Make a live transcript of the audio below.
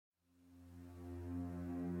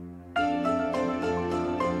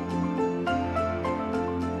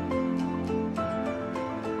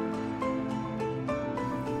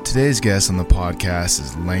Today's guest on the podcast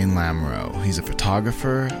is Lane Lamoureux. He's a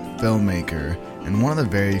photographer, filmmaker, and one of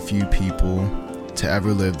the very few people to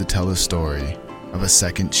ever live to tell the story of a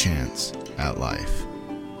second chance at life.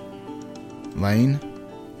 Lane,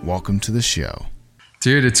 welcome to the show.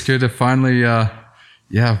 Dude, it's good to finally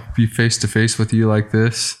be face to face with you like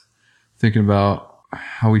this. Thinking about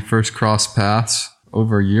how we first crossed paths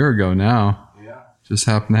over a year ago now. Yeah. Just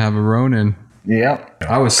happened to have a Ronin. Yep.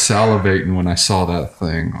 I was salivating when I saw that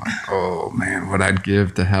thing. Like, oh man, what I'd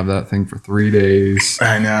give to have that thing for 3 days.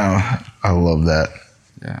 I know. I love that.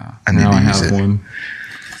 Yeah. Now I have one.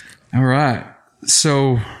 All right.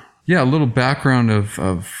 So yeah, a little background of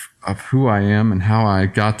who I am and how I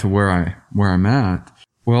got to where I'm at.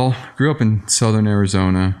 Well, grew up in Southern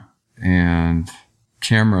Arizona, and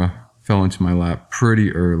camera fell into my lap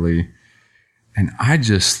pretty early. And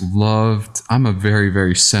I'm a very,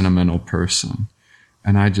 very sentimental person.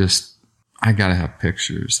 And I gotta have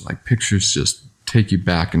pictures. Like, pictures just take you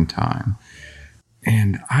back in time.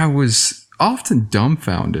 And I was often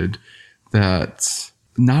dumbfounded that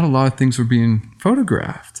not a lot of things were being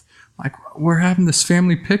photographed. Like, we're having this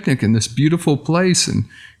family picnic in this beautiful place. And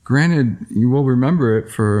granted, you will remember it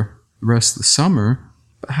for the rest of the summer.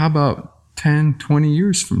 But how about 10, 20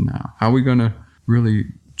 years from now? How are we gonna really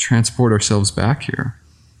transport ourselves back here?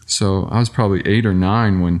 So I was probably 8 or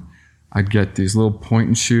 9 when I'd get these little point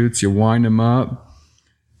and shoots. You wind them up,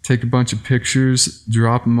 take a bunch of pictures,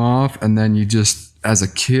 drop them off, and then you just, as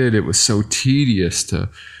a kid, it was so tedious to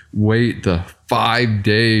wait the 5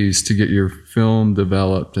 days to get your film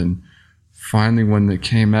developed. And finally, when it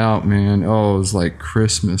came out, man, it was like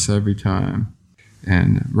Christmas every time.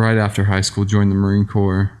 And right after high school, joined the Marine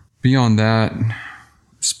Corps. Beyond that,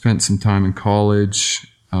 spent some time in college.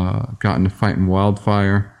 Got into fighting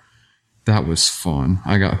wildfire. That was fun.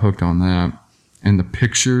 I got hooked on that. And the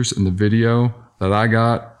pictures and the video that I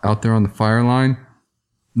got out there on the fire line,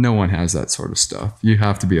 no one has that sort of stuff. You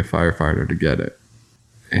have to be a firefighter to get it.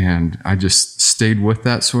 And I just stayed with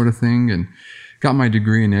that sort of thing and got my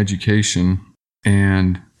degree in education.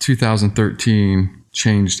 And 2013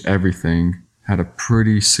 changed everything. Had a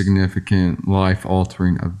pretty significant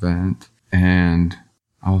life-altering event. And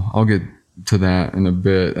I'll get to that in a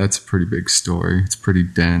bit. That's a pretty big story. It's pretty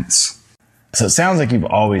dense. So it sounds like you've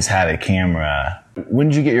always had a camera. When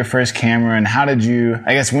did you get your first camera, and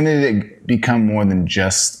when did it become more than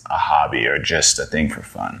just a hobby or just a thing for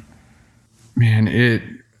fun? Man, it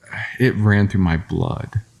ran through my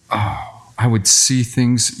blood. Oh, I would see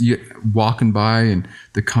things walking by, and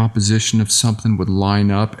the composition of something would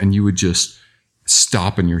line up, and you would just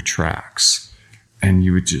stop in your tracks, and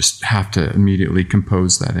you would just have to immediately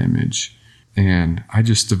compose that image. And I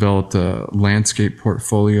just developed a landscape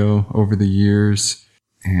portfolio over the years.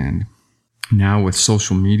 And now with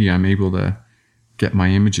social media, I'm able to get my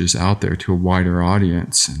images out there to a wider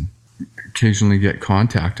audience, and occasionally get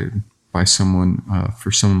contacted by someone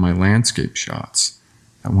for some of my landscape shots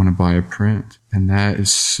that want to buy a print. And that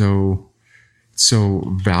is so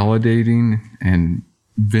validating and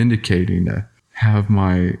vindicating to have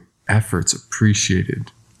my efforts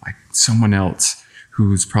appreciated. Like someone else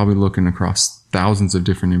who's probably looking across thousands of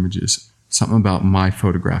different images, something about my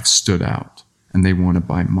photograph stood out, and they want to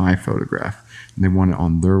buy my photograph, and they want it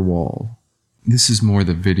on their wall. This is more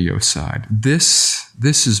the video side. This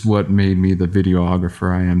is what made me the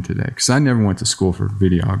videographer I am today, because I never went to school for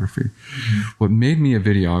videography. Mm-hmm. What made me a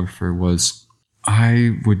videographer was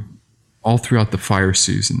I would, all throughout the fire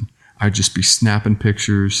season, I'd just be snapping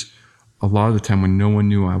pictures, a lot of the time when no one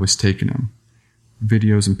knew I was taking them.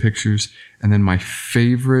 Videos and pictures. And then my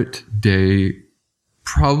favorite day,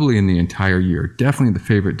 probably in the entire year, definitely the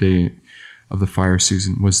favorite day of the fire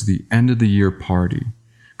season, was the end of the year party.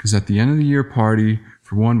 Because at the end of the year party,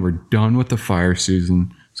 for one, we're done with the fire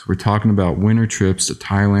season. So we're talking about winter trips to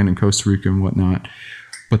Thailand and Costa Rica and whatnot.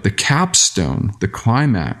 But the capstone, the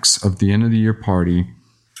climax of the end of the year party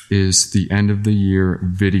is the end of the year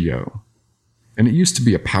video. And it used to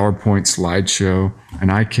be a PowerPoint slideshow.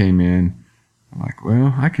 And I came in, I'm like,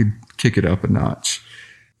 well, I could kick it up a notch.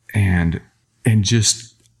 And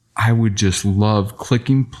I would just love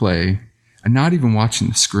clicking play and not even watching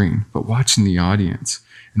the screen, but watching the audience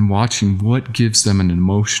and watching what gives them an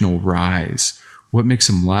emotional rise, what makes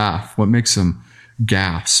them laugh, what makes them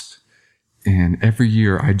gasp. And every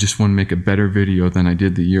year I just want to make a better video than I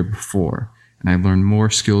did the year before. And I learned more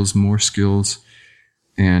skills.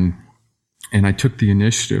 And I took the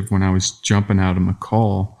initiative when I was jumping out of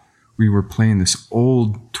McCall. We were playing this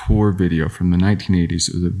old tour video from the 1980s.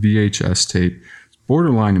 It was a VHS tape. It's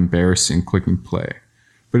borderline embarrassing clicking play,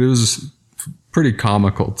 but it was pretty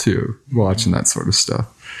comical too, watching that sort of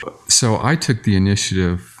stuff. So I took the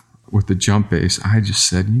initiative with the jump base, I just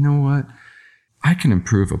said, you know what? I can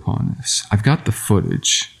improve upon this. I've got the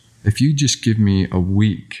footage. If you just give me a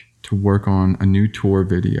week to work on a new tour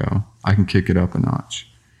video, I can kick it up a notch.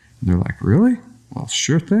 And they're like, really? Well,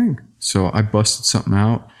 sure thing. So I busted something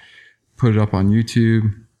out, put it up on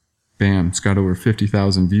YouTube. Bam, it's got over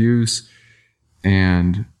 50,000 views.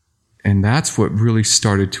 And that's what really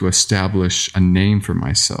started to establish a name for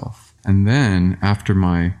myself. And then after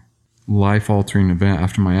my life-altering event,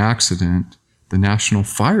 after my accident, the National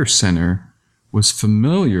Fire Center was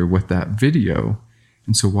familiar with that video.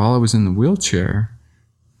 And so while I was in the wheelchair,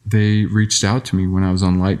 they reached out to me when I was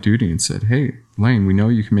on light duty and said, hey, Lane, we know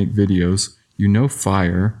you can make videos. You know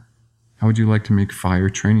fire. How would you like to make fire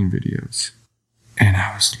training videos? And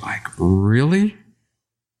I was like, really?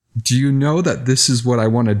 Do you know that this is what I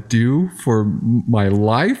want to do for my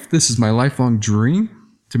life? This is my lifelong dream,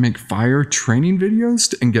 to make fire training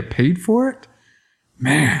videos and get paid for it?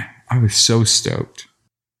 Man, I was so stoked.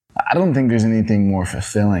 I don't think there's anything more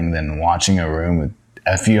fulfilling than watching a room with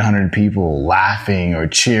a few hundred people laughing or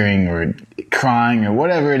cheering or crying or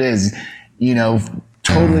whatever it is, you know,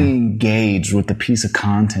 totally engaged with the piece of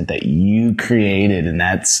content that you created. And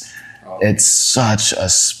it's such a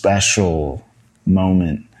special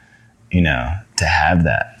moment, you know, to have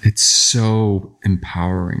that. It's so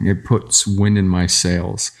empowering. It puts wind in my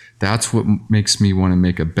sails. That's what makes me want to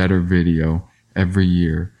make a better video every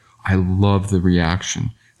year. I love the reaction,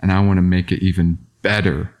 and I want to make it even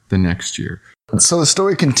better the next year. So the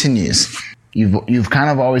story continues. You've kind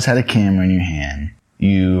of always had a camera in your hand.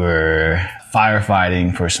 You were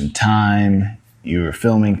firefighting for some time. You were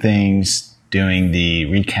filming things, doing the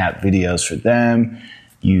recap videos for them.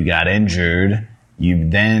 You got injured. You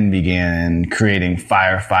then began creating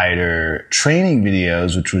firefighter training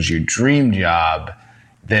videos, which was your dream job.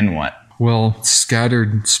 Then what? Well,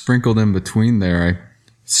 sprinkled in between there, I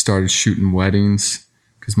started shooting weddings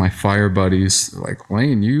because my fire buddies were like,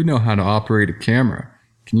 Lane, you know how to operate a camera.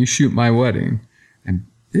 Can you shoot my wedding? And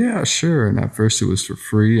yeah, sure. And at first it was for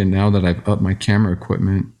free. And now that I've upped my camera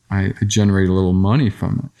equipment, I generate a little money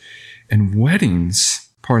from it. And weddings,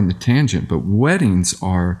 pardon the tangent, but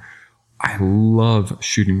I love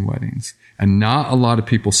shooting weddings. And not a lot of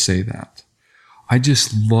people say that. I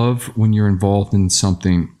just love when you're involved in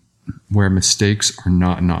something where mistakes are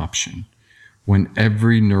not an option. When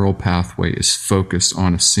every neural pathway is focused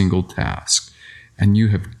on a single task, and you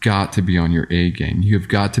have got to be on your A game. You have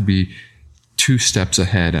got to be 2 steps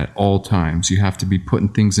ahead at all times. You have to be putting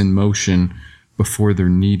things in motion before they're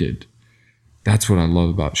needed. That's what I love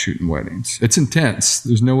about shooting weddings. It's intense.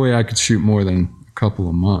 There's no way I could shoot more than a couple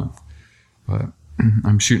a month. But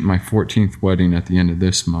I'm shooting my 14th wedding at the end of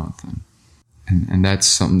this month. And that's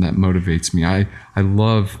something that motivates me. I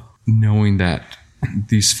love knowing that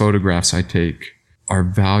these photographs I take are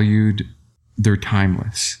valued. They're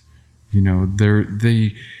timeless. You know,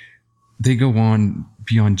 they go on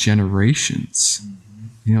beyond generations.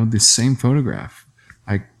 You know, the same photograph.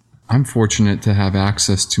 I'm fortunate to have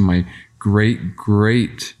access to my great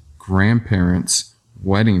grandparents'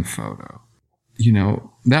 wedding photo. You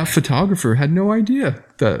know, that photographer had no idea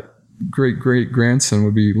that great grandson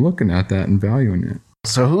would be looking at that and valuing it.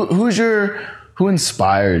 So who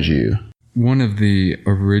inspires you? One of the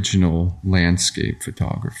original landscape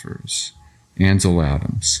photographers, Ansel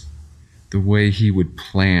Adams. The way he would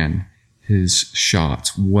plan his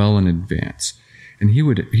shots well in advance, and he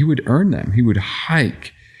would earn them. He would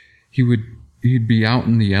hike. He'd be out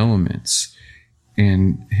in the elements,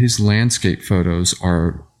 and his landscape photos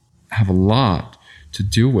have a lot to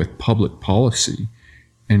do with public policy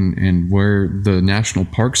and where the National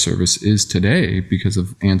Park Service is today because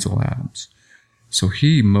of Ansel Adams. So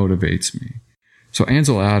he motivates me. So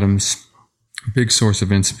Ansel Adams, a big source of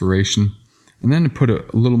inspiration. And then to put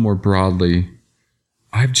it a little more broadly,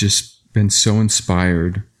 I've just been so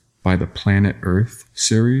inspired by the Planet Earth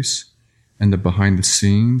series and the behind the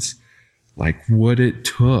scenes, like what it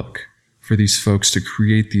took for these folks to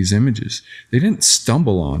create these images. They didn't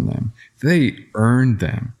stumble on them. They earned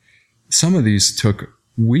them. Some of these took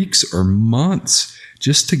weeks or months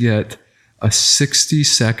just to get a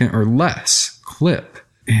 60-second or less clip.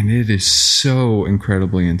 And it is so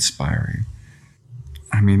incredibly inspiring.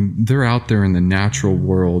 I mean, they're out there in the natural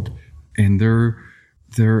world, and they're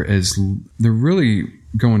really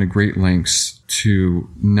going to great lengths to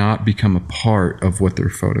not become a part of what they're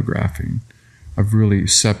photographing, of really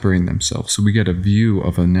separating themselves. So we get a view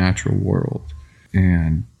of a natural world,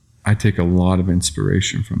 and I take a lot of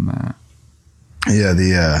inspiration from that. Yeah,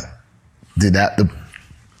 the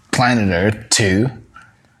Planet Earth 2,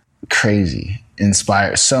 crazy,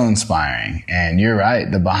 so inspiring. And you're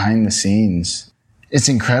right, the behind the scenes it's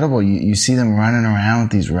incredible. You see them running around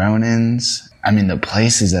with these Ronins. I mean, the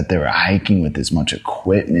places that they were hiking with as much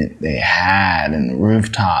equipment they had, and the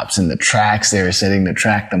rooftops and the tracks they were setting to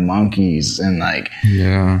track the monkeys, and like,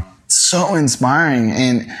 yeah, so inspiring.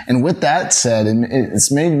 And with that said,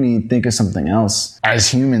 it's made me think of something else. As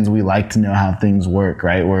humans, we like to know how things work,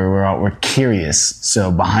 right? We're curious.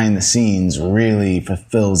 So behind the scenes really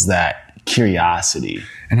fulfills that curiosity.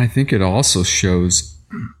 And I think it also shows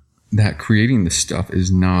that creating this stuff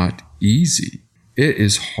is not easy. It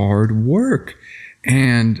is hard work.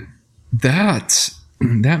 And that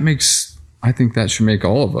makes, I think that should make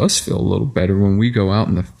all of us feel a little better when we go out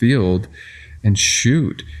in the field and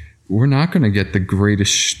shoot. We're not going to get the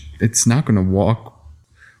greatest, it's not going to walk.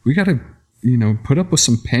 We got to, put up with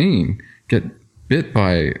some pain, get bit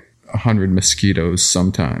by 100 mosquitoes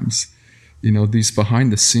sometimes. These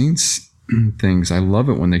behind the scenes things, I love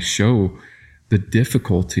it when they show the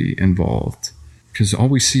difficulty involved, because all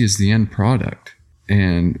we see is the end product.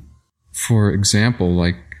 And for example,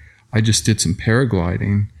 like I just did some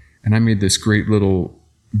paragliding and I made this great little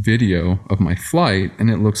video of my flight, and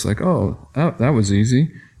it looks like, oh, that was easy.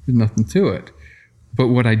 There's nothing to it. But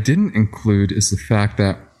what I didn't include is the fact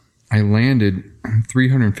that I landed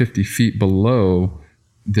 350 feet below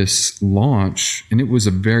this launch, and it was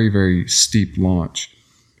a very, very steep launch.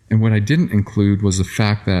 And what I didn't include was the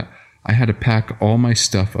fact that I had to pack all my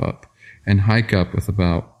stuff up and hike up with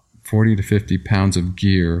about 40 to 50 pounds of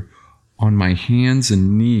gear on my hands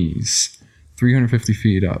and knees, 350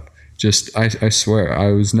 feet up. I swear,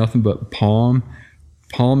 I was nothing but palm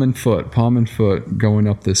and foot going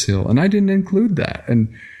up this hill. And I didn't include that. And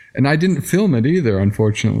I didn't film it either,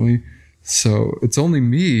 unfortunately. So it's only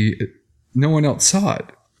me. No one else saw it.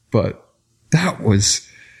 But that was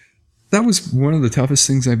one of the toughest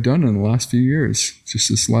things I've done in the last few years. Just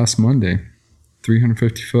this last Monday,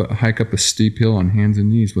 350 foot hike up a steep hill on hands and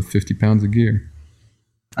knees with 50 pounds of gear.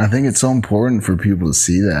 I think it's so important for people to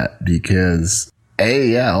see that, because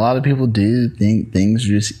a lot of people do think things are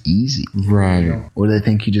just easy, right? Or they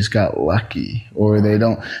think you just got lucky, or they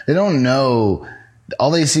don't know.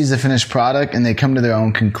 All they see is the finished product, and they come to their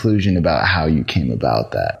own conclusion about how you came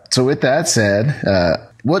about that. So with that said,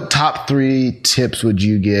 what top 3 tips would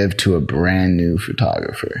you give to a brand new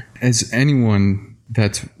photographer? As anyone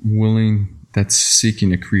that's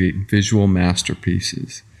seeking to create visual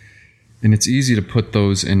masterpieces, and it's easy to put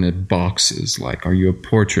those into boxes, like, are you a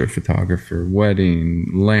portrait photographer,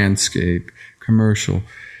 wedding, landscape, commercial?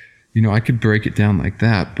 I could break it down like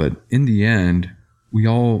that, but in the end, we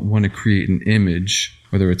all want to create an image,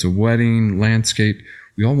 whether it's a wedding, landscape,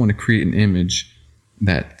 we all want to create an image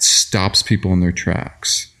that stops people in their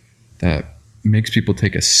tracks, that makes people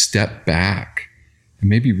take a step back and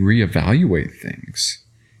maybe reevaluate things,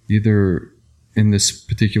 either in this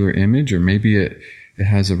particular image, or maybe it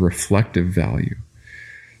has a reflective value.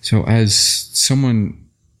 So as someone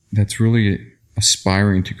that's really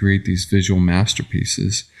aspiring to create these visual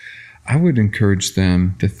masterpieces, I would encourage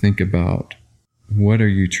them to think about, what are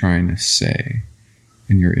you trying to say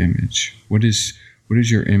in your image? What is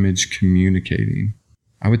your image communicating?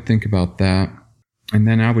 I would think about that, and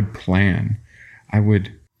then I would plan. I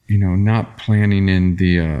would, not planning in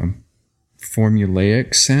the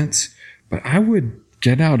formulaic sense, but I would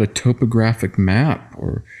get out a topographic map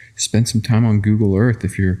or spend some time on Google Earth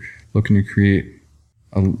if you're looking to create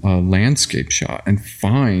a landscape shot, and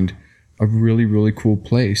find a really, really cool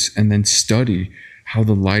place, and then study how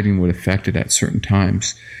the lighting would affect it at certain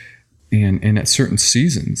times and at certain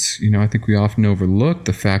seasons. I think we often overlook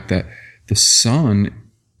the fact that the sun,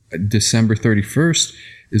 December 31st,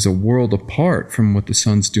 is a world apart from what the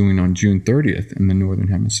sun's doing on June 30th in the Northern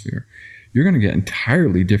Hemisphere. You're going to get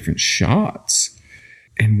entirely different shots.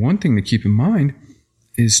 And one thing to keep in mind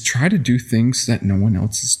is try to do things that no one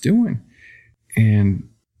else is doing. And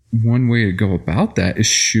one way to go about that is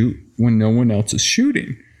shoot when no one else is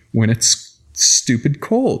shooting, when it's stupid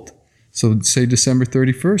cold. So say December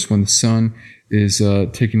 31st, when the sun is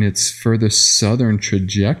taking its furthest southern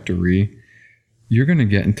trajectory, you're going to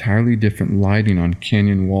get entirely different lighting on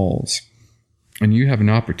canyon walls. And you have an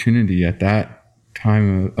opportunity at that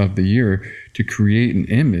time of the year to create an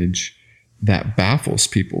image that baffles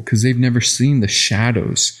people, because they've never seen the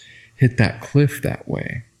shadows hit that cliff that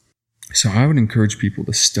way. So I would encourage people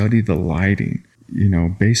to study the lighting,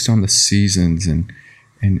 based on the seasons,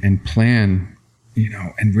 and plan,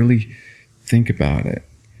 and really think about it,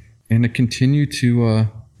 and to continue to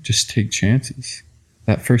just take chances.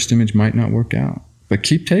 That first image might not work out, but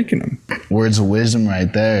keep taking them. Words of wisdom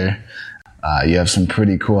right there. You have some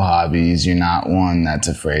pretty cool hobbies. You're not one that's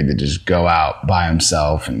afraid to just go out by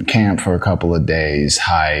himself and camp for a couple of days,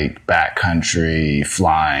 hike, backcountry,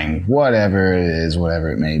 flying, whatever it is,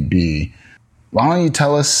 whatever it may be. Why don't you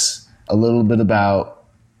tell us a little bit about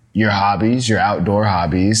your hobbies, your outdoor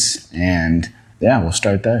hobbies, and yeah, we'll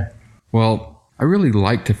start there. Well, I really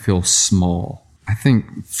like to feel small. I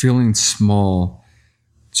think feeling small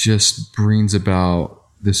just brings about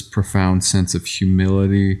this profound sense of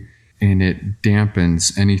humility, and it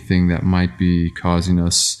dampens anything that might be causing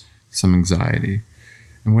us some anxiety.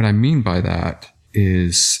 And what I mean by that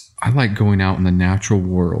is I like going out in the natural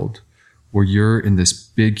world where you're in this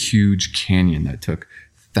big, huge canyon that took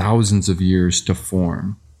thousands of years to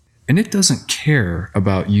form. And it doesn't care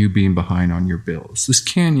about you being behind on your bills. This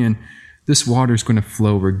canyon, this water is going to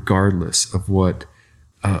flow regardless of what,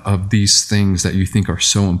 of these things that you think are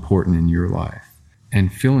so important in your life.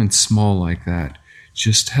 And feeling small like that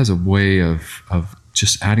just has a way of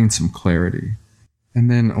just adding some clarity. And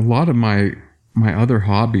then a lot of my other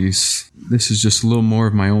hobbies, this is just a little more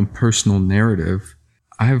of my own personal narrative.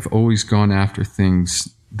 I've always gone after things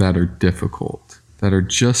that are difficult, that are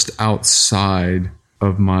just outside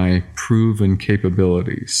of my proven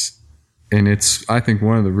capabilities. And it's, I think,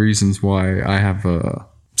 one of the reasons why I have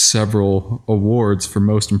several awards for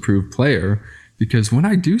most improved player, because when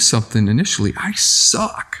I do something initially, I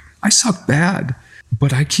suck bad.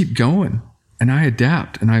 But I keep going and I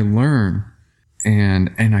adapt and I learn and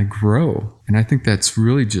I grow. And I think that's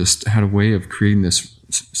really just had a way of creating this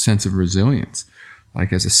sense of resilience.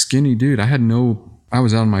 Like as a skinny dude, I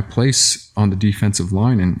was out of my place on the defensive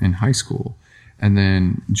line in high school, and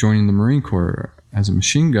then joining the Marine Corps as a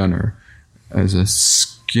machine gunner, as a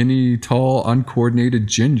skinny, tall, uncoordinated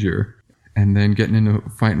ginger, and then getting into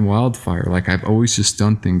fighting wildfire. Like I've always just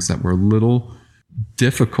done things that were a little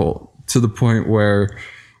difficult, to the point where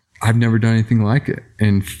I've never done anything like it.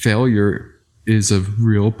 And failure is a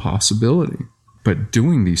real possibility. But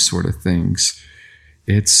doing these sort of things,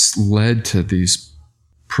 it's led to these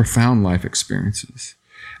profound life experiences.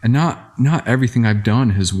 And not everything I've done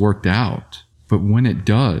has worked out. But when it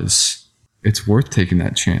does, it's worth taking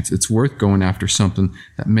that chance. It's worth going after something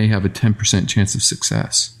that may have a 10% chance of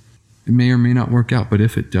success. It may or may not work out, but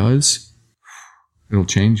if it does, it'll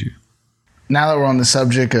change you. Now that we're on the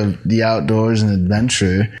subject of the outdoors and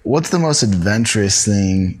adventure, what's the most adventurous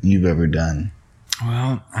thing you've ever done?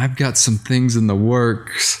 Well, I've got some things in the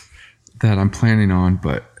works that I'm planning on,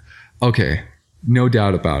 but okay, no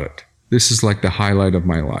doubt about it. This is like the highlight of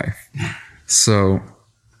my life. So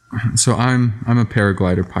I'm a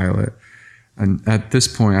paraglider pilot. And at this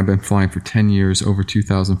point, I've been flying for 10 years, over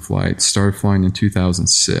 2,000 flights, started flying in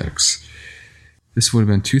 2006. This would have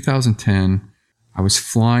been 2010. I was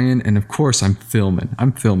flying, and of course I'm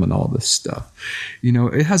filming all this stuff. You know,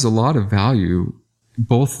 it has a lot of value,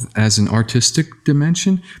 both as an artistic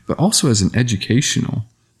dimension, but also as an educational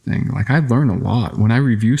thing. Like I've learned a lot. When I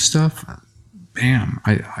review stuff, bam,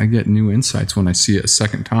 I get new insights when I see it a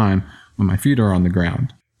second time when my feet are on the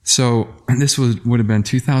ground. So this would have been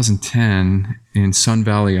 2010 in Sun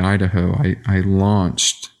Valley, Idaho. I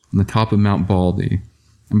launched on the top of Mount Baldy.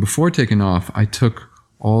 And before taking off, I took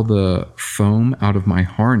all the foam out of my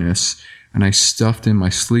harness and I stuffed in my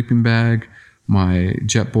sleeping bag, my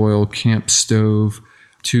Jetboil camp stove,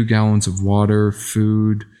 2 gallons of water,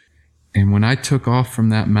 food. And when I took off from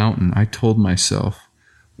that mountain, I told myself,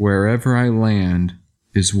 wherever I land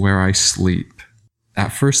is where I sleep.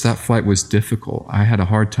 At first, that flight was difficult. I had a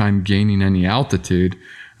hard time gaining any altitude.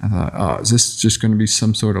 I thought, is this just going to be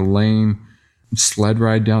some sort of lame sled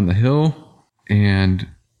ride down the hill? And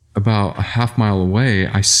about a half mile away,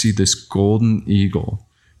 I see this golden eagle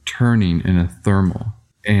turning in a thermal.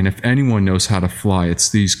 And if anyone knows how to fly, it's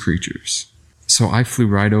these creatures. So I flew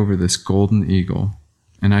right over this golden eagle.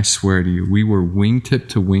 And I swear to you, we were wingtip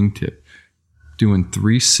to wingtip, doing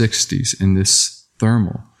 360s in this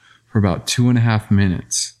thermal for about 2.5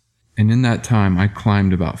 minutes. And in that time, I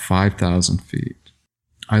climbed about 5,000 feet.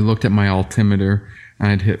 I looked at my altimeter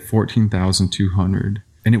and I'd hit 14,200.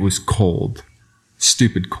 And it was cold.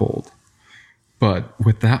 Stupid cold. But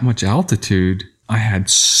with that much altitude, I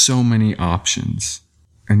had so many options.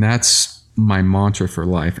 And that's my mantra for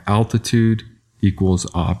life. Altitude equals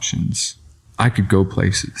options. I could go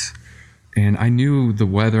places. And I knew the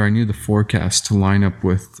weather, I knew the forecast to line up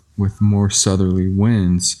with more southerly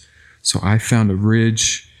winds. So I found a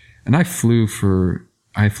ridge and I flew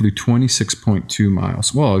 26.2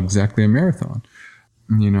 miles. Well, exactly a marathon.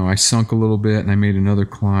 You know, I sunk a little bit and I made another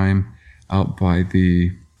climb out by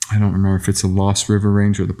I don't remember if it's the Lost River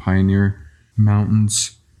Range or the Pioneer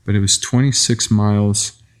Mountains, but it was 26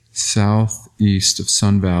 miles southeast of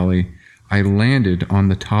Sun Valley. I landed on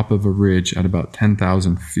the top of a ridge at about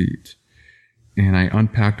 10,000 feet. And I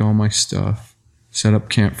unpacked all my stuff, set up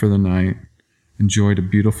camp for the night, enjoyed a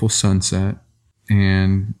beautiful sunset,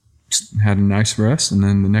 and had a nice rest. And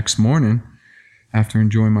then the next morning, after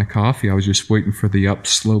enjoying my coffee, I was just waiting for the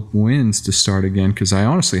upslope winds to start again, because I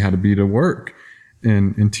honestly had to be to work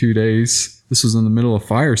in 2 days. This was in the middle of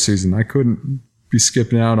fire season. I couldn't be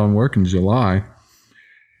skipping out on work in July.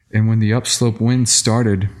 And when the upslope winds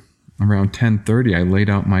started around 10:30, I laid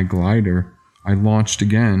out my glider. I launched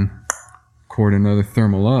again, poured another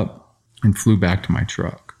thermal up, and flew back to my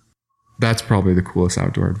truck. That's probably the coolest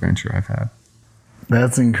outdoor adventure I've had.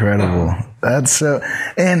 That's incredible. That's so,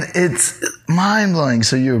 and it's mind blowing.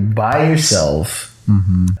 So you're by yourself.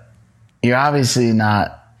 Mm-hmm. You're obviously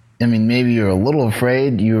not, I mean, maybe you're a little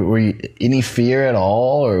afraid. Were you any fear at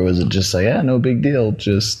all? Or was it just like, yeah, no big deal.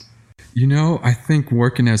 Just, I think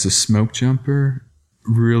working as a smoke jumper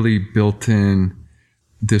really built in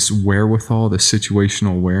this wherewithal, the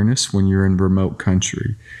situational awareness when you're in remote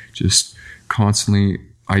country, just constantly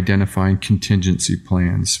identifying contingency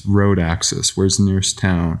plans, road access, where's the nearest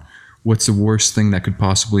town, what's the worst thing that could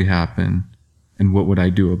possibly happen, and what would I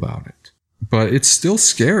do about it? But it's still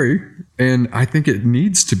scary, and I think it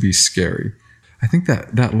needs to be scary. I think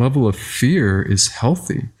that level of fear is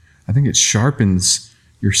healthy. I think it sharpens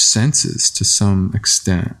your senses to some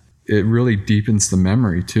extent. It really deepens the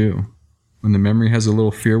memory too. When the memory has a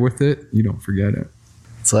little fear with it, you don't forget it.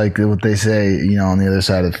 It's like what they say, on the other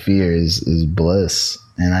side of fear is bliss.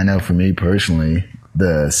 And I know for me personally,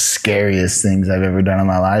 the scariest things I've ever done in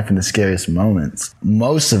my life and the scariest moments,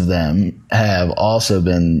 most of them have also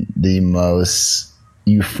been the most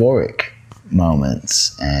euphoric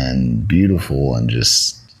moments and beautiful and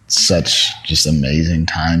just amazing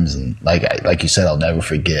times. And like you said, I'll never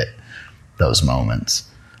forget those moments.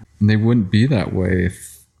 And they wouldn't be that way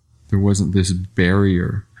if there wasn't this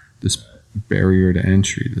barrier to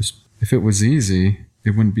entry. If it was easy,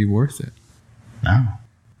 it wouldn't be worth it. No.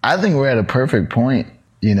 I think we're at a perfect point,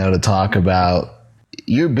 to talk about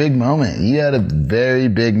your big moment. You had a very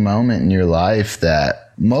big moment in your life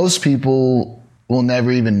that most people will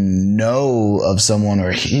never even know of someone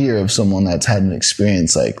or hear of someone that's had an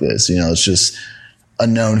experience like this. It's just a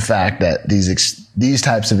known fact that these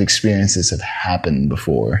types of experiences have happened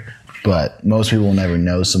before, but most people will never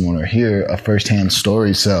know someone or hear a firsthand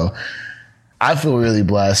story. So I feel really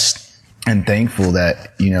blessed and thankful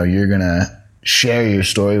that, you're going to share your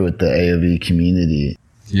story with the AOV community.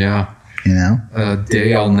 Yeah. A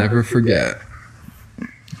day I'll never forget.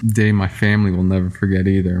 A day my family will never forget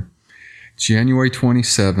either. January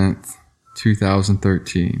 27th,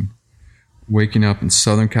 2013. Waking up in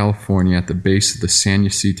Southern California at the base of the San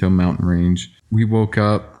Jacinto mountain range. We woke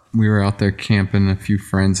up. We were out there camping, a few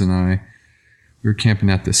friends and I. We were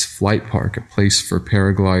camping at this flight park, a place for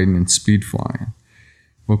paragliding and speed flying.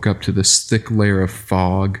 Woke up to this thick layer of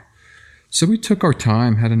fog. So we took our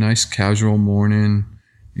time, had a nice casual morning,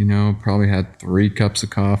 probably had 3 cups of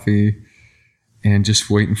coffee and just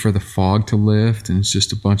waiting for the fog to lift. And it's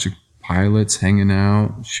just a bunch of pilots hanging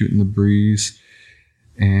out, shooting the breeze.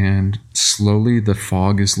 And slowly the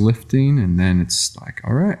fog is lifting. And then it's like,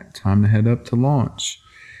 all right, time to head up to launch.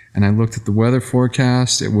 And I looked at the weather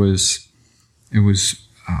forecast. It was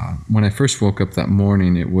when I first woke up that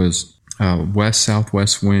morning, it was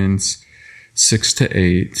west-southwest winds, 6 to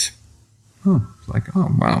 8. Like,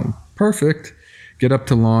 oh, wow, perfect. Get up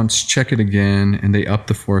to launch, check it again, and they upped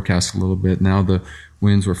the forecast a little bit. Now the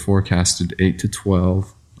winds were forecasted 8 to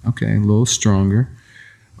 12. Okay, a little stronger,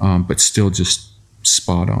 but still just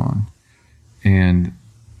spot on. And,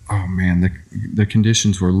 oh, man, the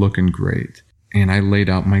conditions were looking great. And I laid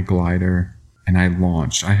out my glider, and I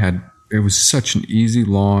launched. It was such an easy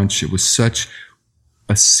launch. It was such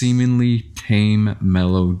a seemingly tame,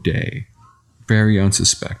 mellow day. Very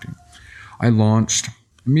unsuspecting. I launched,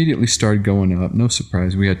 immediately started going up. No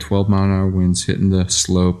surprise. We had 12-mile-an-hour winds hitting the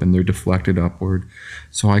slope, and they're deflected upward.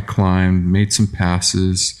 So I climbed, made some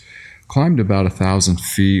passes, climbed about 1,000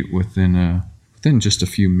 feet within just a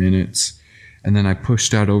few minutes. And then I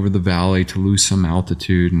pushed out over the valley to lose some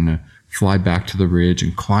altitude and fly back to the ridge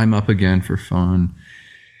and climb up again for fun.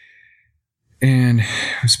 And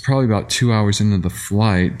it was probably about 2 hours into the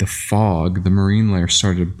flight, the fog, the marine layer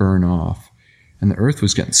started to burn off. And the earth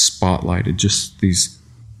was getting spotlighted. Just these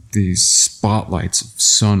spotlights of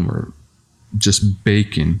sun were just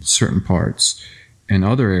baking certain parts. And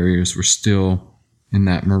other areas were still in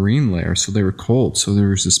that marine layer, so they were cold. So there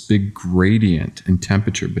was this big gradient in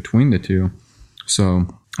temperature between the two. So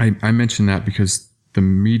I mentioned that because the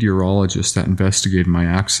meteorologist that investigated my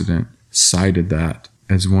accident cited that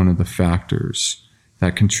as one of the factors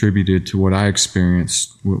that contributed to what I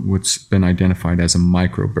experienced, what's been identified as a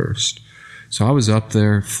microburst. So I was up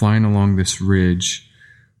there flying along this ridge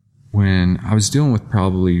when I was dealing with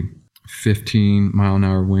probably 15 mile an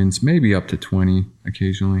hour winds, maybe up to 20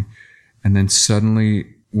 occasionally. And then suddenly,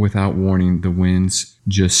 without warning, the winds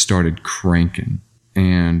just started cranking.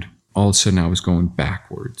 And all of a sudden I was going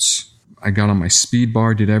backwards. I got on my speed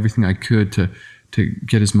bar, did everything I could to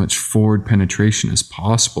get as much forward penetration as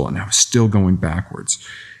possible. And I was still going backwards.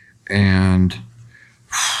 And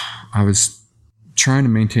I was trying to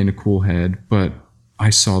maintain a cool head, but I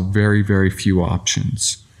saw very, very few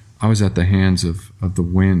options. I was at the hands of the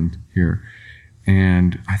wind here.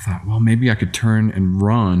 And I thought, well, maybe I could turn and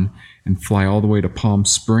run and fly all the way to Palm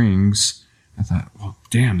Springs. I thought, well,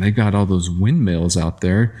 damn, they got all those windmills out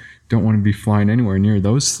there. Don't want to be flying anywhere near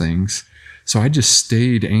those things. So I just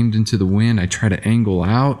stayed aimed into the wind. I tried to angle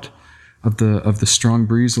out of the strong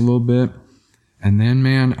breeze a little bit. And then,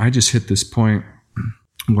 man, I just hit this point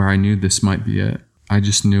where I knew this might be it. I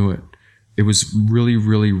just knew it. It was really,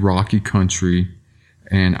 really rocky country.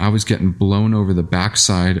 And I was getting blown over the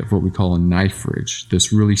backside of what we call a knife ridge,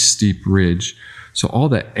 this really steep ridge. So all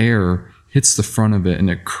the air hits the front of it and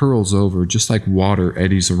it curls over just like water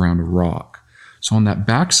eddies around a rock. So on that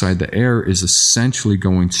backside, the air is essentially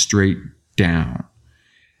going straight down.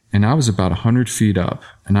 And I was about 100 feet up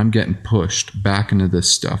and I'm getting pushed back into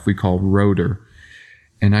this stuff we call rotor.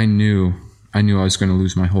 And I knew I was going to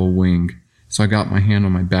lose my whole wing. So I got my hand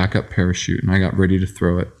on my backup parachute and I got ready to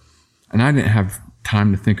throw it. And I didn't have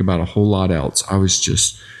time to think about a whole lot else. I was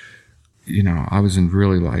just, I was in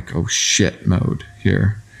really like, oh shit mode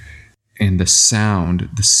here. And the sound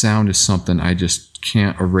is something I just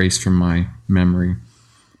can't erase from my memory.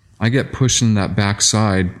 I get pushed in that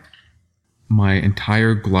backside. My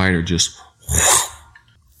entire glider just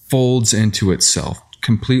folds into itself,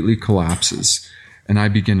 completely collapses. And I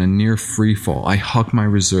begin a near free fall. I huck my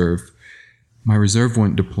reserve. My reserve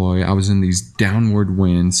wouldn't deploy. I was in these downward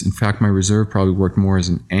winds. In fact, my reserve probably worked more as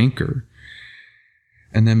an anchor.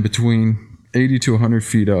 And then between 80 to 100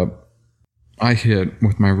 feet up, I hit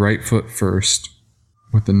with my right foot first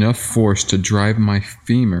with enough force to drive my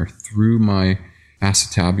femur through my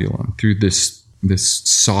acetabulum, through this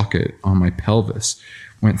socket on my pelvis.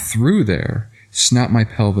 Went through there, snapped my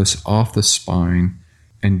pelvis off the spine,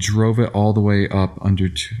 and drove it all the way up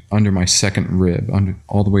under my second rib,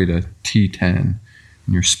 all the way to T10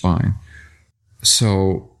 in your spine.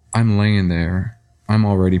 So I'm laying there. I'm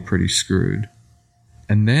already pretty screwed.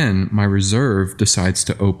 And then my reserve decides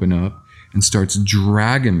to open up and starts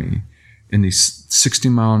dragging me in these 60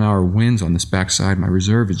 mile an hour winds on this backside. My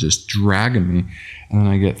reserve is just dragging me. And then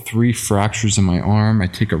I get 3 fractures in my arm. I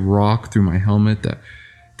take a rock through my helmet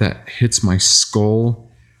that hits my skull.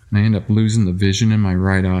 And I end up losing the vision in my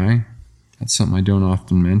right eye. That's something I don't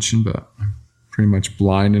often mention, but I'm pretty much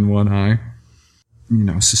blind in one eye.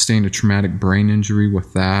 Sustained a traumatic brain injury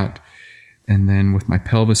with that. And then with my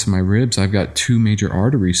pelvis and my ribs, I've got 2 major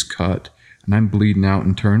arteries cut, and I'm bleeding out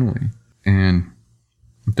internally. And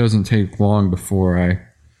it doesn't take long before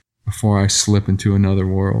I slip into another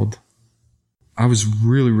world. I was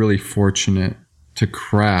really, really fortunate to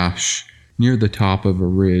crash near the top of a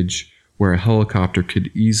ridge where a helicopter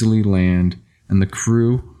could easily land, and the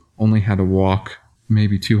crew only had to walk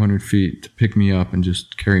maybe 200 feet to pick me up and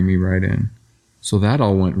just carry me right in. So that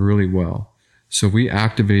all went really well. So we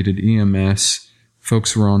activated EMS,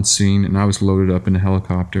 folks were on scene, and I was loaded up in a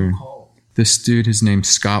helicopter. This dude, his name's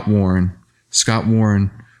Scott Warren. Scott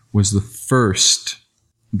Warren was the first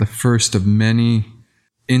of many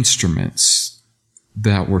instruments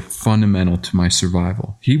that were fundamental to my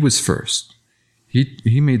survival. He was first.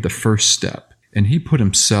 He made the first step, and he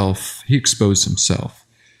exposed himself,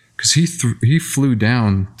 because he flew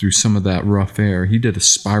down through some of that rough air. He did a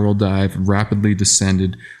spiral dive, rapidly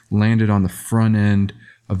descended, landed on the front end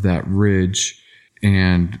of that ridge,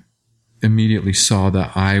 and immediately saw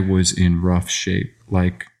that I was in rough shape.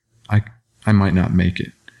 Like I might not make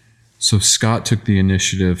it. So Scott took the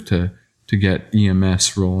initiative to get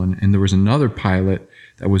EMS rolling, and there was another pilot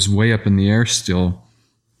that was way up in the air still,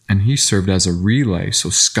 and he served as a relay. So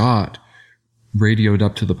Scott radioed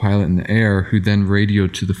up to the pilot in the air, who then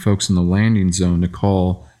radioed to the folks in the landing zone to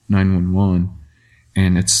call 911.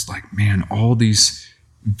 And it's like, man, all these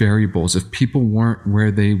variables. If people weren't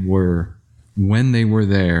where they were when they were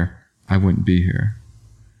there, I wouldn't be here.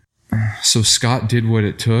 So Scott did what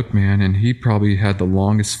it took, man, and he probably had the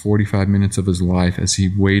longest 45 minutes of his life as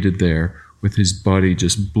he waited there with his buddy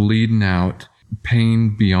just bleeding out,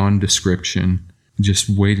 pain beyond description, just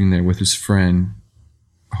waiting there with his friend,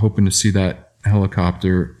 hoping to see that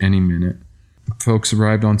helicopter any minute. Folks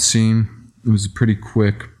arrived on scene. It was a pretty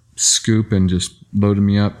quick scoop and just loaded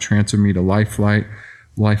me up, transferred me to Life Flight.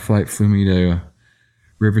 Life Flight flew me to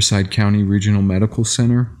Riverside County Regional Medical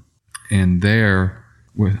Center. And there,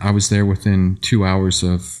 I was there within 2 hours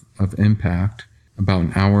of impact, about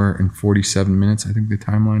an hour and 47 minutes, I think the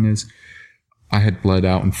timeline is. I had bled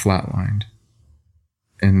out and flatlined.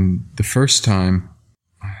 And the first time,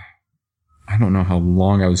 I don't know how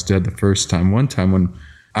long I was dead the first time. One time when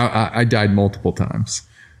I died multiple times.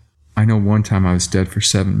 I know one time I was dead for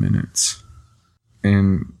 7 minutes.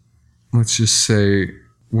 And let's just say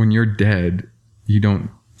when you're dead, you don't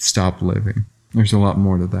stop living. There's a lot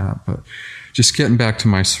more to that. But just getting back to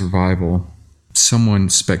my survival, someone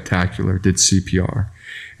spectacular did CPR.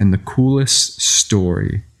 And the coolest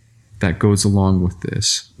story that goes along with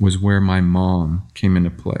this was where my mom came into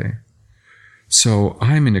play. So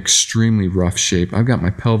I'm in extremely rough shape. I've got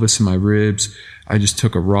my pelvis and my ribs. I just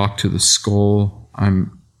took a rock to the skull.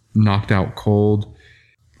 I'm knocked out cold.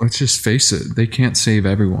 Let's just face it. They can't save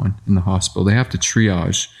everyone in the hospital. They have to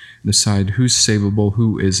triage and decide who's savable,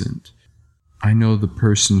 who isn't. I know the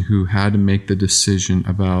person who had to make the decision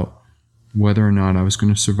about whether or not I was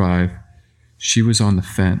going to survive. She was on the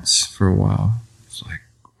fence for a while. It's like,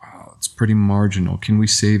 wow, it's pretty marginal. Can we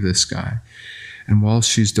save this guy? And while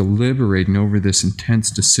she's deliberating over this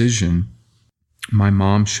intense decision, my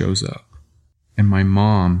mom shows up. And my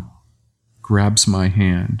mom grabs my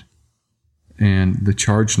hand. And the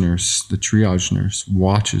charge nurse, the triage nurse,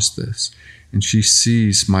 watches this. And she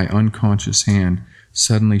sees my unconscious hand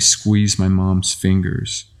suddenly squeeze my mom's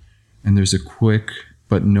fingers. And there's a quick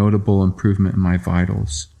but notable improvement in my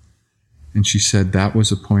vitals. And she said that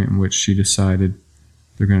was a point in which she decided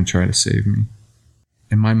they're going to try to save me.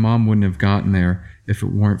 And my mom wouldn't have gotten there if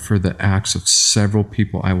it weren't for the acts of several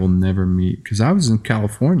people I will never meet. Because I was in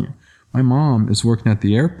California. My mom is working at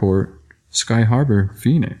the airport, Sky Harbor,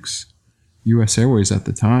 Phoenix, U.S. Airways at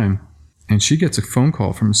the time. And she gets a phone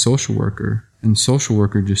call from a social worker. And the social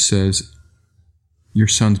worker just says, your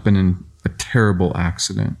son's been in a terrible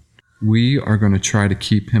accident. We are going to try to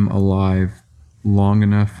keep him alive long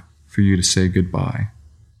enough for you to say goodbye.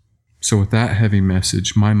 So with that heavy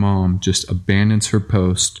message, my mom just abandons her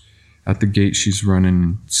post at the gate she's running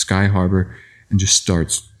in Sky Harbor and just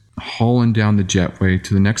starts hauling down the jetway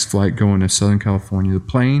to the next flight going to Southern California. The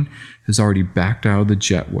plane has already backed out of the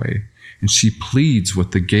jetway, and she pleads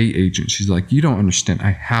with the gate agent. She's like, you don't understand.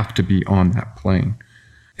 I have to be on that plane.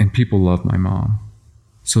 And people love my mom.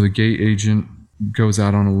 So the gate agent goes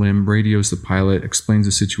out on a limb, radios the pilot, explains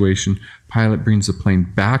the situation. Pilot brings the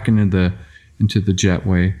plane back into the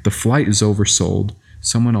jetway. The flight is oversold.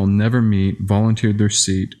 Someone I'll never meet volunteered their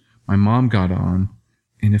seat. My mom got on.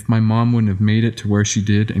 And if my mom wouldn't have made it to where she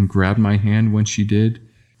did and grabbed my hand when she did,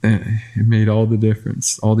 it made all the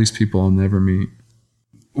difference. All these people I'll never meet.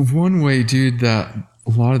 One way, dude, that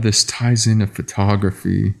a lot of this ties into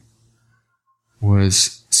photography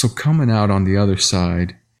was, so coming out on the other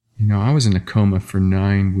side, you know, I was in a coma for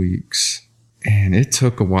 9 weeks, and it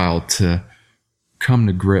took a while to come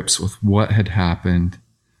to grips with what had happened,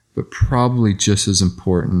 but probably just as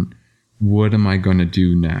important, what am I going to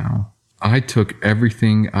do now? I took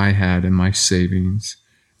everything I had in my savings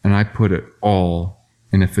and I put it all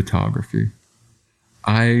into photography.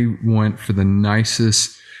 I went for the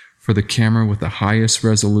nicest, for the camera with the highest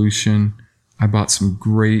resolution. I bought some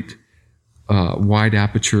great wide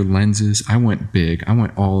aperture lenses. I went big. I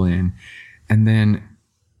went all in. And then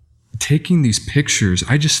taking these pictures,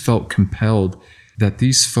 I just felt compelled that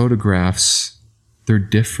these photographs, they're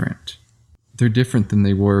different. They're different than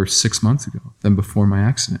they were 6 months ago, than before my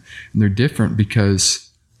accident. And they're different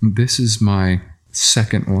because this is my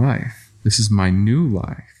second life. This is my new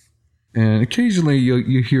life. And occasionally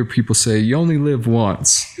you hear people say, you only live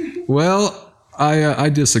once. Well, I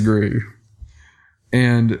disagree.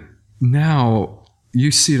 And now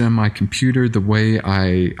you see it on my computer, the way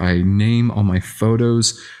I name all my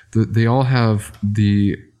photos. They all have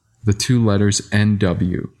the two letters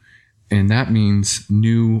NW. And that means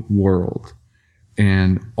New World.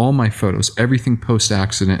 And all my photos, everything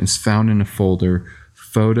post-accident is found in a folder,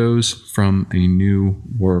 Photos from a New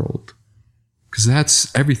World. Because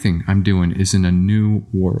that's everything I'm doing is in a new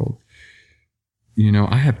world. You know,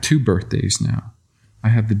 I have 2 birthdays now. I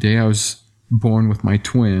have the day I was born with my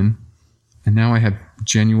twin, and now I have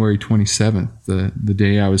January 27th, the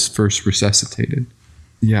day I was first resuscitated.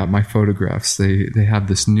 Yeah, my photographs, they have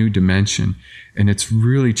this new dimension, and it's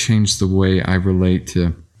really changed the way I relate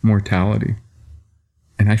to mortality.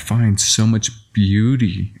 And I find so much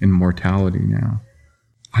beauty in mortality now.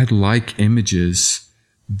 I like images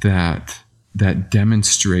that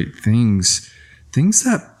demonstrate things things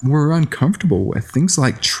that we're uncomfortable with, things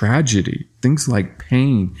like tragedy, things like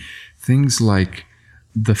pain, things like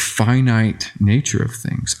the finite nature of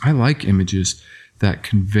things. I like images that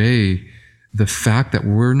convey the fact that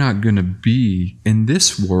we're not going to be in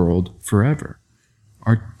this world forever.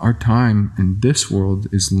 Our time in this world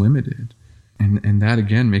is limited. And that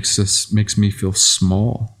again makes me feel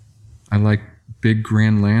small. I like big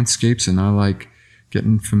grand landscapes, and I like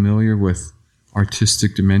getting familiar with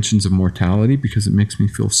artistic dimensions of mortality because it makes me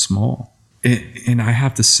feel small. And I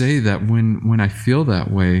have to say that when I feel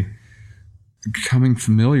that way, becoming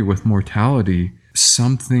familiar with mortality,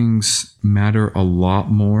 some things matter a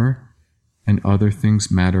lot more and other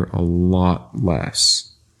things matter a lot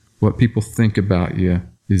less. What people think about you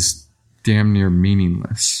is damn near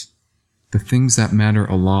meaningless. The things that matter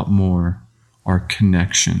a lot more are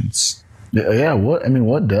connections. Yeah,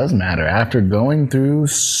 what does matter? After going through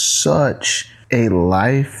such a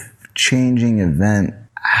life-changing event,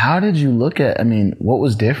 how did you look at, what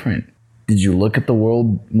was different? Did you look at the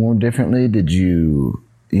world more differently? Did you,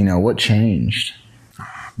 what changed?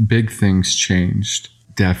 Big things changed,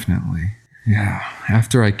 definitely. Yeah,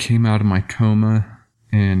 after I came out of my coma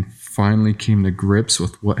and finally came to grips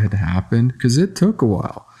with what had happened, because it took a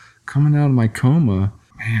while. Coming out of my coma,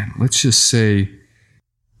 man, let's just say,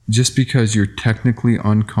 just because you're technically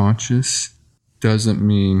unconscious doesn't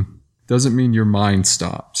mean your mind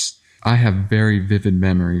stops. I have very vivid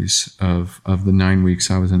memories of the 9 weeks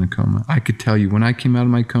I was in a coma. I could tell you when I came out of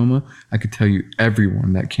my coma, I could tell you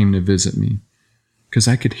everyone that came to visit me because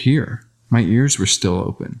I could hear. My ears were still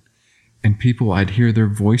open. And people, I'd hear their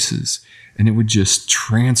voices and it would just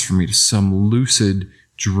transfer me to some lucid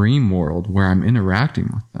dream world where I'm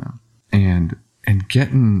interacting with them and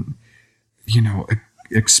getting,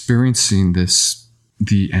 experiencing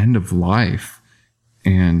the end of life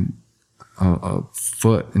and a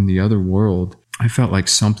foot in the other world. I felt like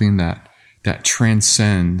something that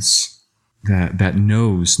transcends, that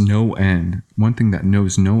knows no end. One thing that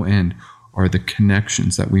knows no end are the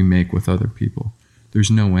connections that we make with other people.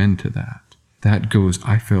 There's no end to that. That goes,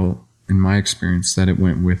 I feel in my experience that it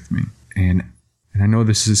went with me. And I know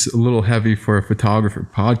this is a little heavy for a photographer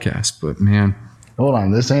podcast, but man. Hold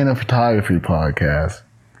on, this ain't a photography podcast.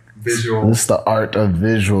 Visual. This is the Art of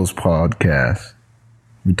Visuals podcast.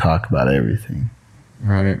 We talk about everything.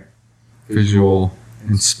 Right. Visual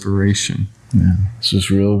inspiration. Yeah. It's just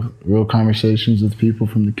real conversations with people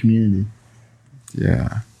from the community.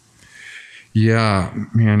 Yeah. Yeah,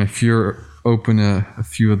 man, if you're open to a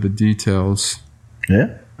few of the details.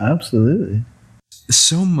 Yeah, absolutely.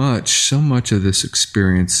 So much of this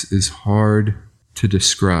experience is hard to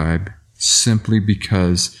describe simply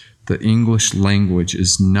because the English language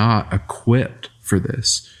is not equipped for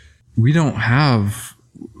this.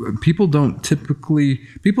 People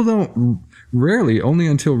don't rarely, only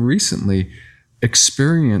until recently,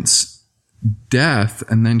 experience death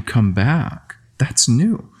and then come back. That's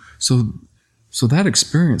new. So that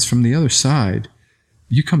experience from the other side,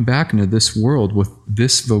 you come back into this world with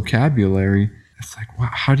this vocabulary. It's like, wow,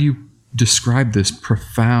 how do you describe this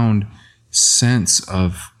profound sense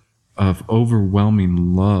of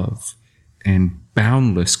overwhelming love and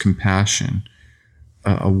boundless compassion?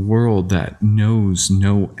 A world that knows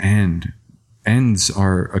no end. Ends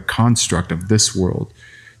are a construct of this world.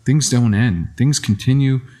 Things don't end. Things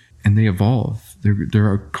continue and they evolve.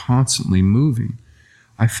 They're constantly moving.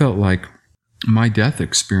 I felt like my death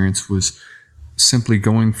experience was simply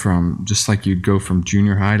going from, just like you'd go from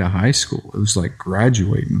junior high to high school. It was like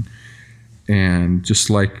graduating. And just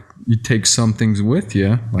like you take some things with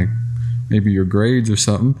you, like maybe your grades or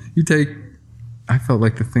something, I felt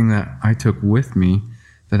like the thing that I took with me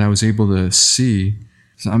that I was able to see.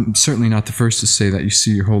 So I'm certainly not the first to say that you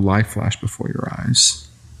see your whole life flash before your eyes.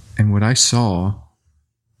 And what I saw,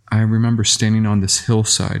 I remember standing on this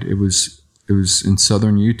hillside. It was in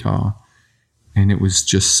southern Utah, and it was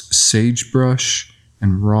just sagebrush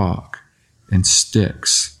and rock and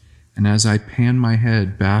sticks. And as I panned my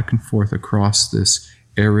head back and forth across this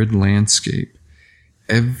arid landscape,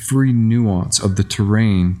 every nuance of the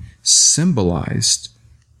terrain symbolized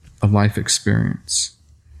a life experience.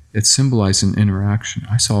 It symbolized an interaction.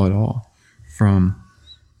 I saw it all from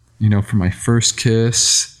my first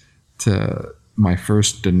kiss to my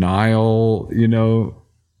first denial,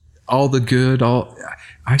 all the good,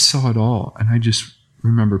 I saw it all. And I just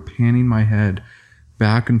remember panning my head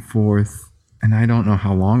back and forth. And I don't know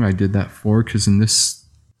how long I did that for, because in this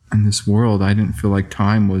world, I didn't feel like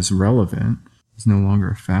time was relevant. It was no longer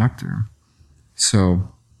a factor.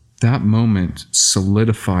 So that moment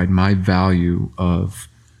solidified my value of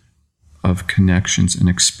connections and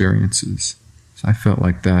experiences. So I felt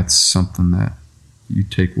like that's something that you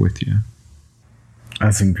take with you.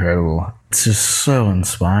 That's incredible. It's just so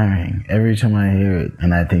inspiring every time I hear it.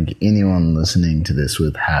 And I think anyone listening to this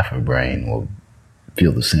with half a brain will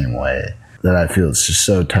feel the same way. That I feel it's just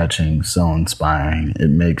so touching, so inspiring.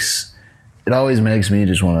 It always makes me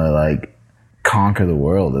just want to like conquer the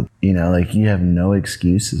world. You know, like you have no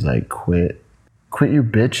excuses. Like quit your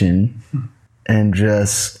bitching and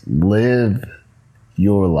just live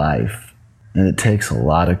your life. And it takes a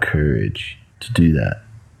lot of courage to do that.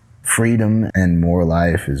 Freedom and more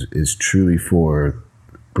life is truly for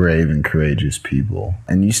brave and courageous people.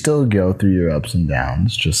 And you still go through your ups and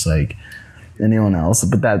downs just like anyone else,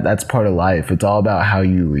 but that's part of life. It's all about how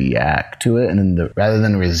you react to it. And then rather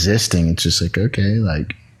than resisting, it's just like, okay,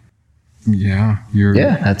 like, I'm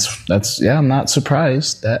not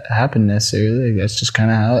surprised that happened necessarily. That's just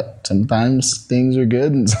kind of how it, sometimes things are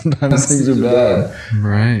good and sometimes things are bad.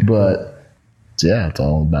 Right. But yeah, it's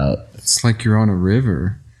all about, it's like you're on a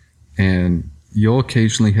river and you'll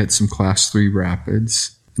occasionally hit some class 3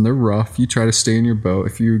 rapids and they're rough. You try to stay in your boat.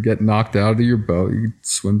 If you get knocked out of your boat, you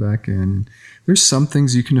swim back in. There's some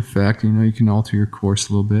things you can affect, you can alter your course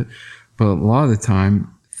a little bit, but a lot of the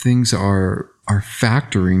time things are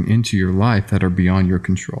factoring into your life that are beyond your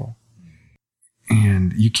control.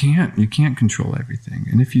 And you can't control everything.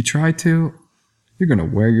 And if you try to, you're going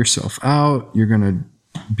to wear yourself out. You're going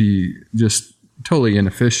to be just totally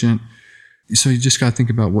inefficient. So you just got to think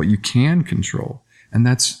about what you can control. And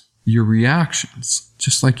that's your reactions.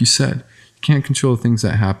 Just like you said, you can't control the things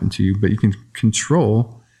that happen to you, but you can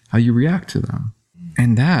control how you react to them.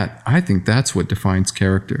 And I think that's what defines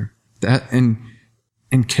character.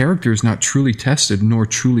 And character is not truly tested nor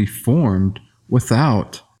truly formed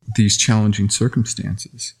without these challenging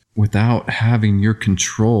circumstances, without having your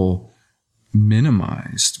control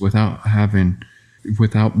minimized, without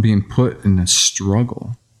being put in a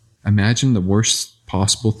struggle. Imagine the worst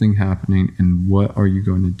possible thing happening, and what are you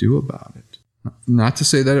going to do about it? Not to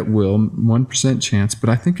say that it will, 1% chance, but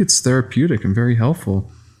I think it's therapeutic and very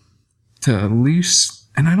helpful to at least,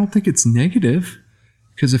 and I don't think it's negative,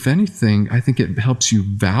 because if anything, I think it helps you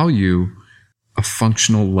value a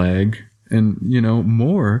functional leg and,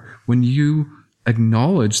 more when you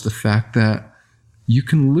acknowledge the fact that you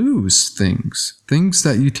can lose things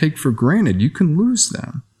that you take for granted. You can lose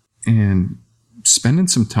them. And spending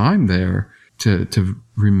some time there to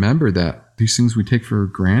remember that these things we take for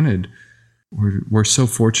granted, we're so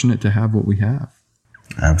fortunate to have what we have.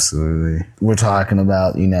 Absolutely. We're talking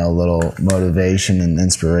about, a little motivation and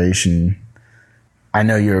inspiration. I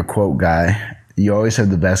know you're a quote guy. You always have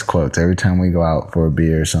the best quotes. Every time we go out for a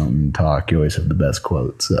beer or something and talk, you always have the best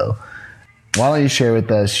quotes. So why don't you share with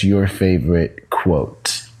us your favorite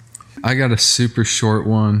quote? I got a super short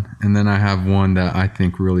one, and then I have one that I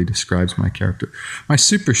think really describes my character. My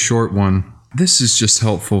super short one, this is just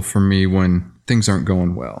helpful for me when things aren't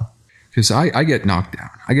going well. Because I get knocked down.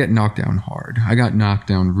 I get knocked down hard. I got knocked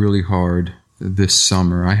down really hard this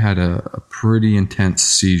summer. I had a pretty intense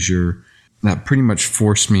seizure that pretty much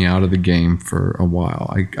forced me out of the game for a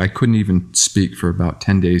while. I couldn't even speak for about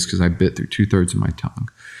 10 days because I bit through 2/3 of my tongue.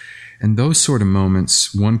 And those sort of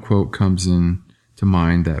moments, one quote comes in to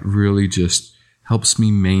mind that really just helps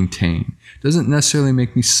me maintain. Doesn't necessarily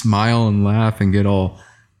make me smile and laugh and get all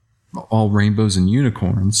rainbows and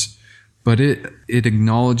unicorns, but it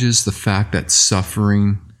acknowledges the fact that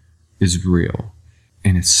suffering is real.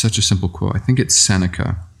 And it's such a simple quote. I think it's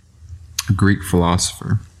Seneca, a Greek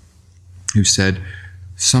philosopher, who said,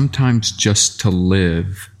 "Sometimes just to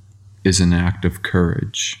live is an act of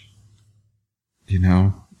courage."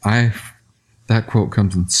 That quote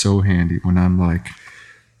comes in so handy when I'm like,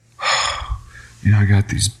 I got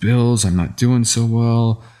these bills, I'm not doing so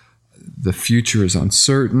well, the future is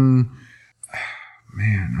uncertain.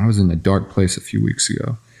 Man, I was in a dark place a few weeks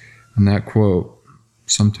ago. And that quote,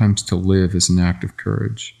 "Sometimes to live is an act of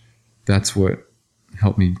courage," that's what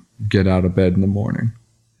helped me get out of bed in the morning.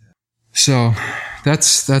 So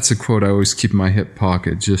that's a quote I always keep in my hip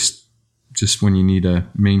pocket, just when you need to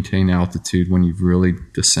maintain altitude, when you've really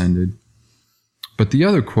descended. But the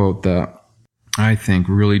other quote that I think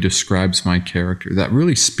really describes my character, that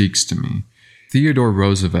really speaks to me, Theodore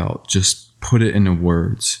Roosevelt just put it into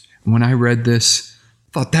words. When I read this,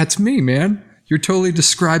 I thought, that's me, man. You're totally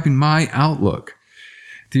describing my outlook.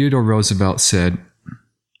 Theodore Roosevelt said,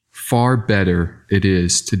 "Far better it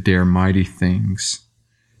is to dare mighty things,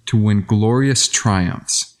 to win glorious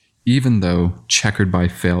triumphs, even though checkered by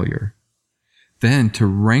failure, than to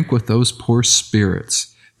rank with those poor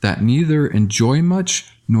spirits that neither enjoy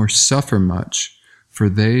much nor suffer much, for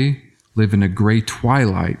they live in a gray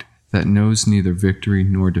twilight that knows neither victory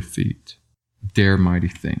nor defeat." Dare mighty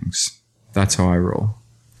things. That's how I roll.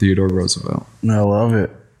 Theodore Roosevelt. I love it.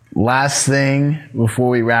 Last thing before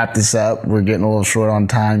we wrap this up, we're getting a little short on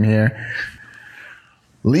time here.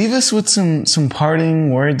 Leave us with some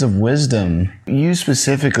parting words of wisdom. You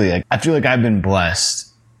specifically, I feel like I've been blessed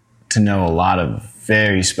to know a lot of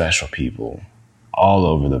very special people all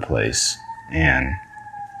over the place. And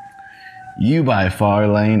you by far,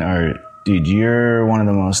 Lane, you're one of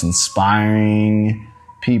the most inspiring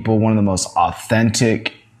people, one of the most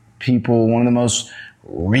authentic people, one of the most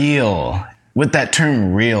real. With that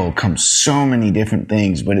term real comes so many different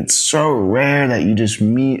things, but it's so rare that you just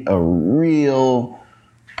meet a real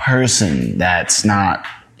person that's not,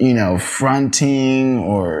 fronting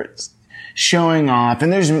or showing off.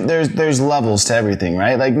 And there's levels to everything,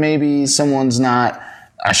 right? Like maybe someone's not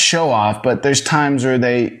a show off, but there's times where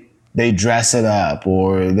they dress it up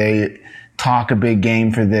or they talk a big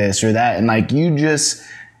game for this or that. And like you're just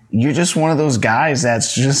one of those guys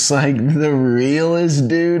that's just like the realest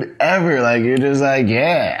dude ever. Like you're just like,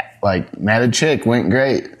 yeah, like met a chick, went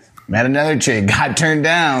great. Met another chick, got turned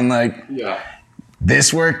down. Like, yeah.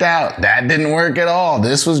 This worked out. That didn't work at all.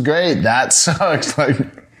 This was great. That sucks. Like,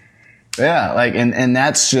 yeah, like, and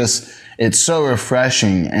that's just, it's so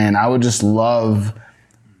refreshing. And I would just love,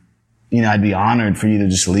 I'd be honored for you to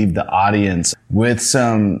just leave the audience with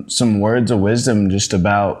some words of wisdom just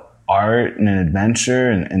about art and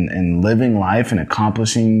adventure and living life and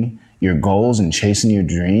accomplishing your goals and chasing your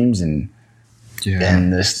dreams and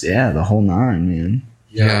the whole nine, man.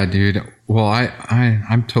 Yeah, dude. Well,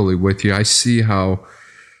 I'm totally with you. I see how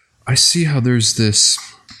there's this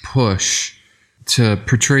push to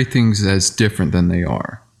portray things as different than they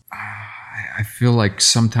are. I feel like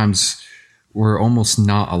sometimes we're almost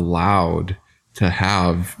not allowed to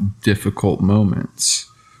have difficult moments,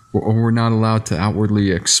 or we're not allowed to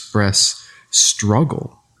outwardly express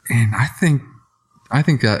struggle. And I think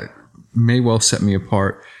that may well set me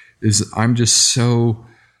apart is I'm just so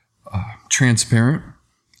transparent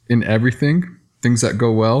in everything, things that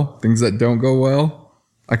go well, things that don't go well.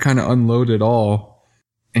 I kind of unload it all.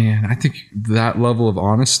 And I think that level of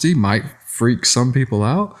honesty might freak some people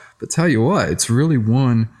out, but tell you what, it's really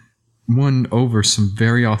won over some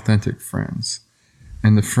very authentic friends.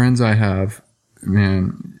 And the friends I have,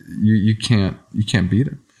 man, you can't beat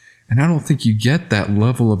them. And I don't think you get that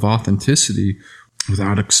level of authenticity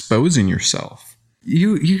without exposing yourself.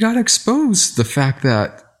 You got to expose the fact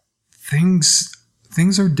that things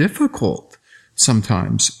are difficult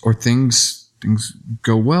sometimes, or things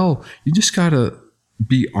go well. You just got to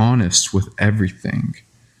be honest with everything.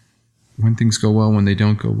 When things go well, when they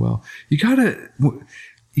don't go well. You got to,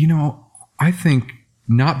 I think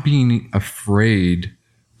not being afraid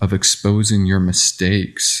of exposing your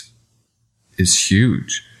mistakes is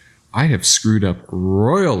huge. I have screwed up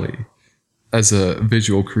royally as a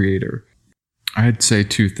visual creator. I'd say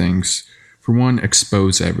two things. For one,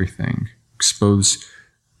 expose everything. Expose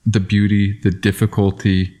the beauty, the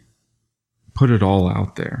difficulty, put it all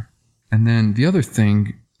out there. And then the other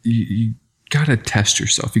thing, you got to test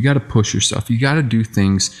yourself. You got to push yourself. You got to do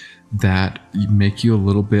things that make you a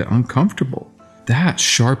little bit uncomfortable. That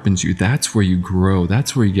sharpens you. That's where you grow.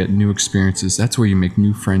 That's where you get new experiences. That's where you make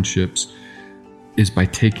new friendships, is by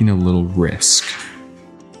taking a little risk.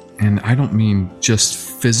 And I don't mean just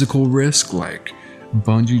physical risk, like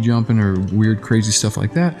bungee jumping or weird, crazy stuff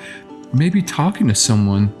like that. Maybe talking to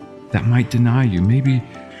someone that might deny you. Maybe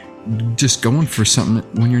just going for something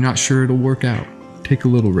when you're not sure it'll work out. Take a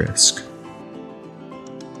little risk.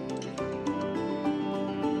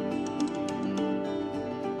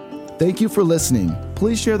 Thank you for listening.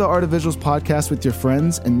 Please share the Art of Visuals podcast with your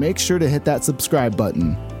friends and make sure to hit that subscribe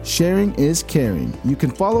button. Sharing is caring. You can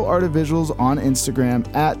follow Art of Visuals on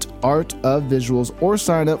Instagram at Art of Visuals, or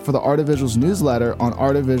sign up for the Art of Visuals newsletter on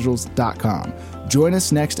artofvisuals.com. Join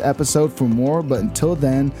us next episode for more, but until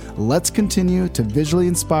then, let's continue to visually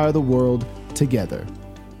inspire the world together.